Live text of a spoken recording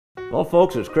Well,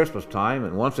 folks, it's Christmas time,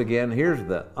 and once again, here's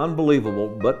the unbelievable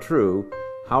but true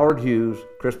Howard Hughes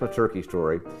Christmas turkey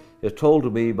story. It's told to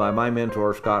me by my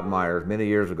mentor, Scott Myers, many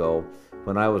years ago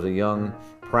when I was a young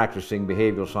practicing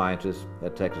behavioral scientist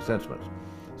at Texas Instruments.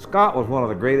 Scott was one of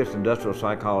the greatest industrial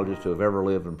psychologists to have ever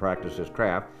lived and practiced his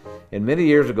craft. And many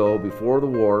years ago, before the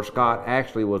war, Scott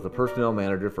actually was the personnel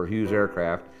manager for Hughes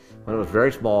Aircraft when it was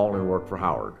very small and worked for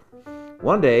Howard.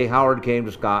 One day, Howard came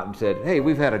to Scott and said, "Hey,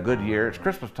 we've had a good year. It's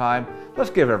Christmas time. Let's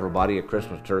give everybody a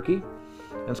Christmas turkey."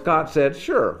 And Scott said,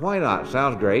 "Sure, why not?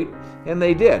 Sounds great." And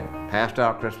they did. Passed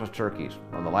out Christmas turkeys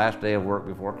on the last day of work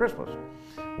before Christmas.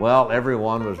 Well,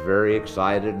 everyone was very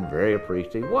excited and very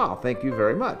appreciative. "Wow, thank you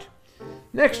very much."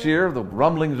 Next year, the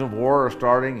rumblings of war are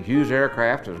starting. Hughes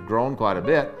Aircraft has grown quite a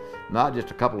bit, not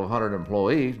just a couple of hundred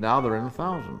employees. Now they're in the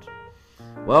thousands.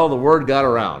 Well, the word got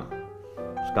around.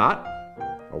 "Scott,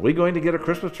 are we going to get a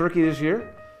Christmas turkey this year?"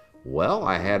 "Well,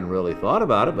 I hadn't really thought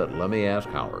about it, but let me ask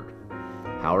Howard."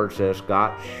 Howard says,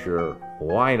 "Scott, sure,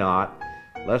 why not?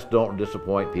 Let's don't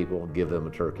disappoint people and give them a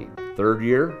turkey." Third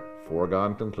year,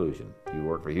 foregone conclusion. You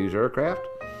work for Hughes Aircraft,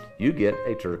 you get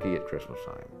a turkey at Christmas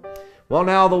time. Well,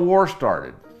 now the war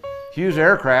started. Hughes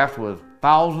Aircraft was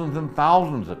thousands and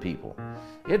thousands of people.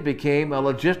 It became a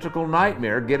logistical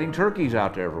nightmare getting turkeys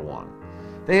out to everyone.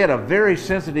 They had a very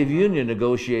sensitive union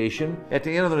negotiation. At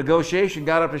the end of the negotiation,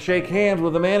 got up to shake hands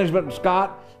with the management and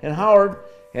Scott and Howard,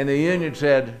 and the union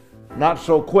said, "Not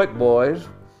so quick, boys.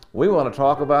 We want to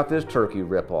talk about this turkey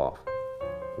ripoff."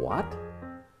 "What?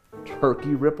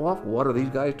 Turkey ripoff? What are these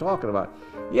guys talking about?"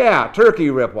 "Yeah, turkey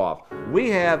ripoff. We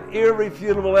have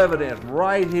irrefutable evidence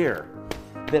right here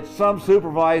that some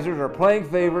supervisors are playing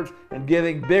favorites and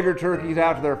giving bigger turkeys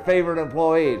out to their favorite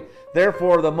employees.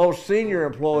 Therefore, the most senior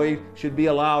employees should be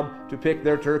allowed to pick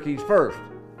their turkeys first."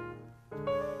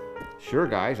 "Sure,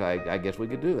 guys, I guess we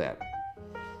could do that."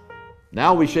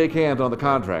 Now we shake hands on the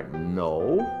contract.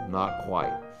 "No, not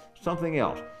quite. Something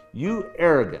else. You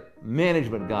arrogant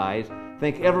management guys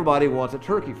think everybody wants a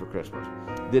turkey for Christmas.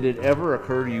 Did it ever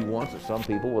occur to you once that some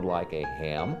people would like a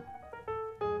ham?"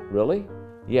 "Really?"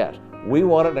 "Yes. We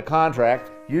want it in a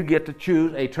contract. You get to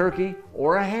choose a turkey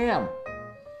or a ham."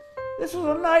 This was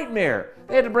a nightmare.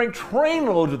 They had to bring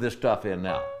trainloads of this stuff in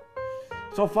now.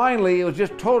 So finally, it was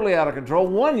just totally out of control.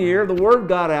 One year, the word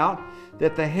got out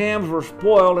that the hams were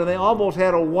spoiled, and they almost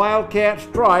had a wildcat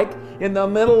strike in the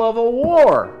middle of a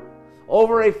war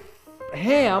over a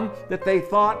ham that they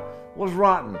thought was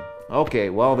rotten. Okay,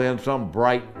 well then some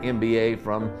bright MBA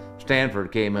from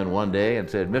Stanford came in one day and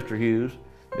said, "Mr. Hughes,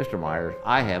 Mr. Myers,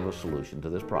 I have a solution to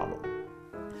this problem.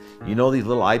 You know these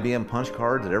little IBM punch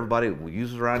cards that everybody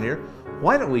uses around here?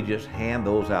 Why don't we just hand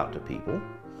those out to people,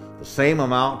 the same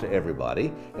amount to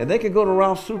everybody, and they can go to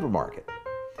Ralph's supermarket,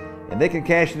 and they can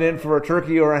cash it in for a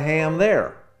turkey or a ham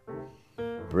there."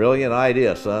 "Brilliant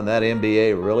idea, son. That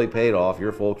MBA really paid off.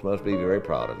 Your folks must be very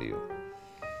proud of you."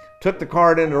 Took the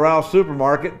card into Ralph's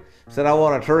supermarket, said, "I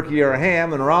want a turkey or a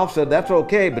ham," and Ralph said, "That's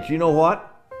okay, but you know what?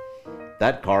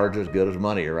 That card's as good as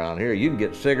money around here. You can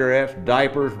get cigarettes,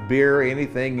 diapers, beer,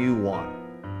 anything you want."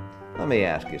 Let me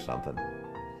ask you something.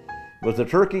 Was the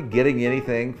turkey getting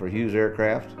anything for Hughes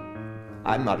Aircraft?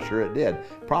 I'm not sure it did.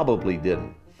 Probably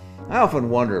didn't. I often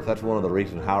wonder if that's one of the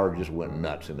reasons Howard just went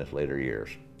nuts in his later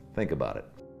years. Think about it.